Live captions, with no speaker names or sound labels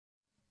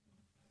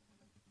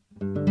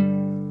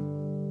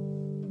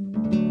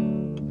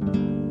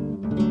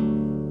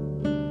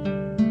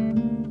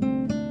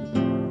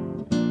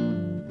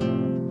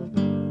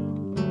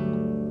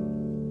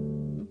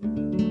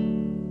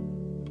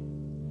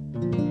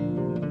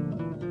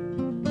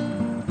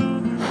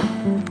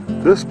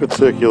This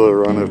particular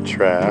run of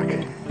track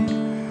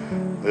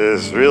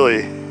is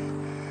really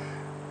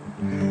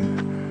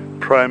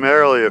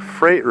primarily a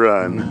freight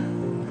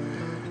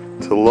run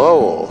to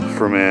Lowell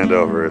from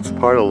Andover. It's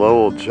part of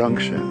Lowell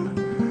Junction.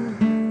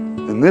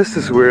 And this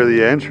is where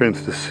the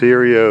entrance to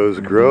Serio's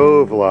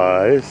Grove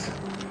lies.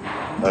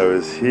 I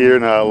was here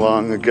not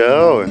long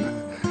ago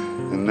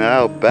and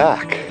now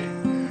back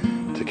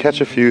to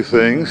catch a few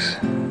things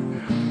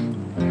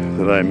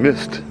that I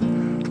missed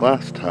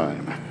last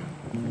time.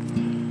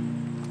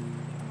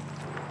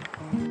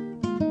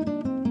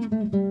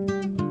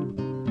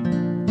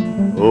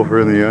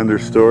 Over in the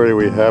understory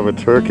we have a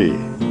turkey.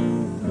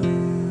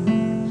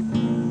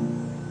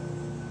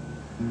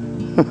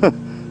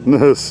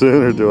 No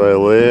sooner do I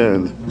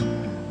land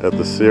at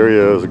the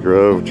Serio's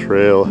Grove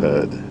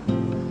trailhead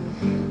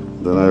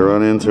than I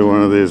run into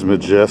one of these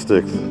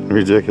majestic,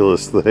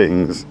 ridiculous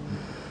things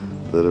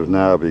that have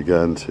now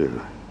begun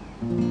to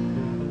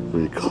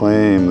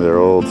reclaim their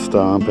old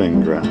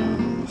stomping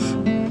grounds,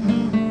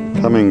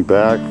 coming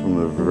back from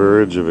the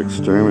verge of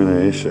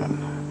extermination.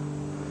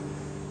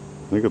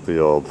 Look at the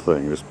old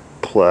thing, just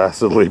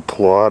placidly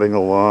plodding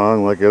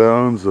along like it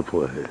owns the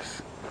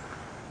place.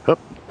 Hup.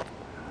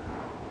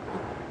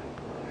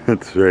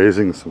 It's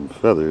raising some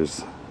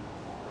feathers.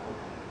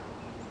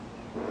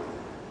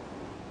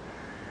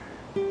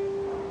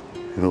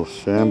 It'll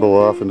shamble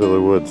off into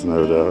the woods,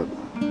 no doubt.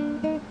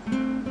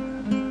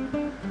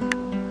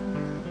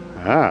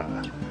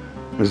 Ah,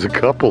 there's a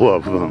couple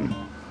of them.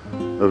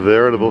 A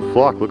veritable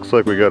flock. Looks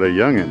like we got a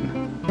youngin'.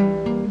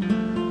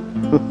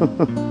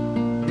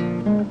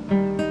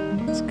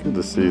 It's good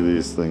to see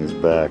these things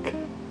back.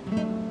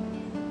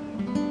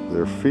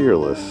 They're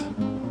fearless.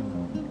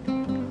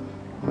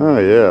 Oh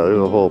yeah, there's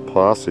a whole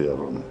posse of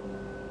them.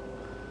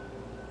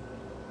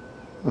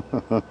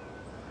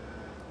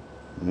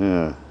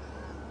 Yeah.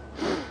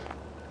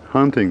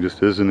 Hunting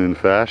just isn't in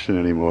fashion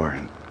anymore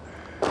in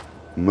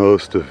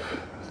most of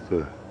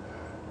the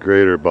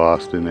greater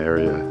Boston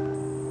area.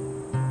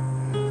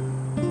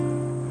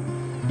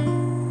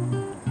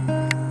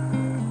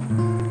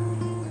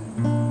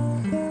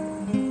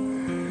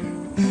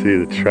 See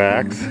the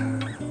tracks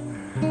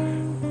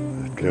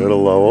that go to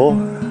Lowell,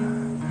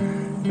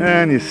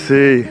 and you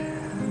see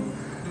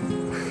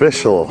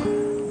official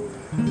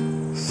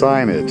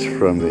signage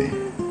from the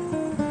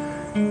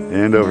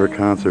Andover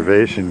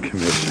Conservation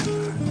Commission.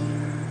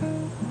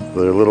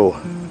 Their little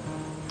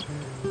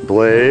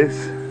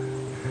blaze,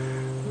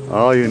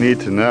 all you need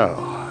to know,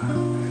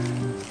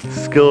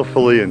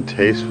 skillfully and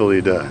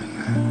tastefully done.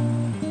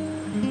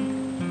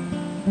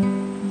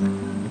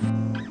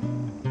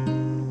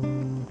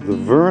 The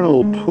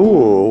vernal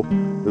pool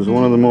is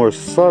one of the more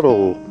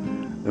subtle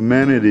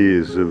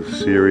amenities of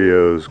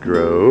Serio's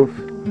Grove.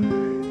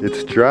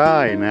 It's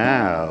dry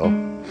now,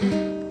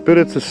 but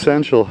it's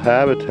essential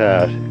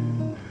habitat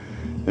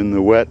in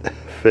the wet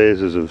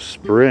phases of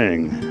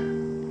spring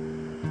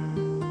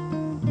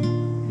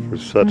for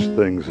such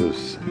things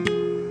as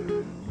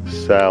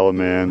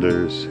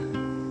salamanders,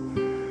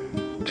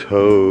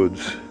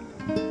 toads,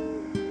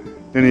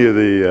 any of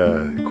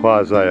the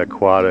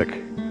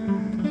quasi-aquatic,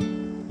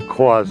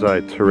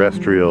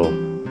 quasi-terrestrial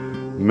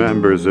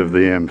members of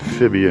the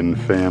amphibian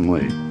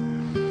family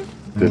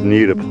that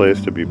need a place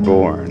to be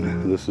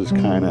born. This is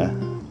kind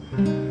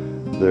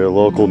of their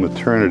local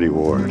maternity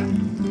ward.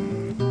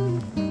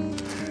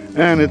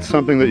 And it's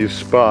something that you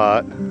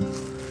spot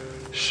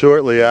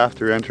shortly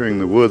after entering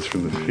the woods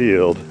from the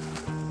field.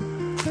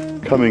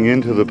 Coming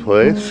into the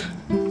place,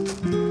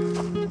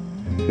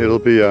 it'll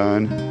be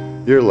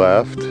on your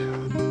left.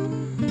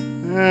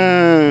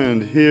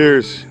 And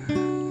here's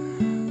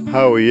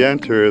how we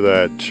enter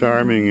that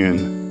charming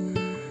and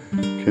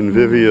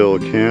convivial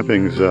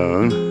camping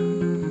zone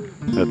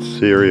at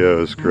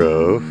Serio's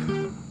Grove.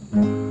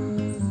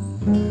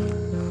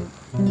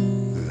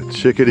 The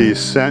chickadee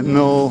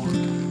sentinel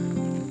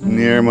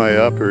near my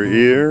upper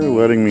ear,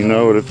 letting me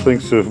know what it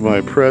thinks of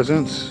my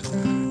presence.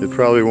 It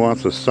probably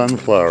wants a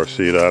sunflower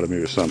seed out of me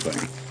or something.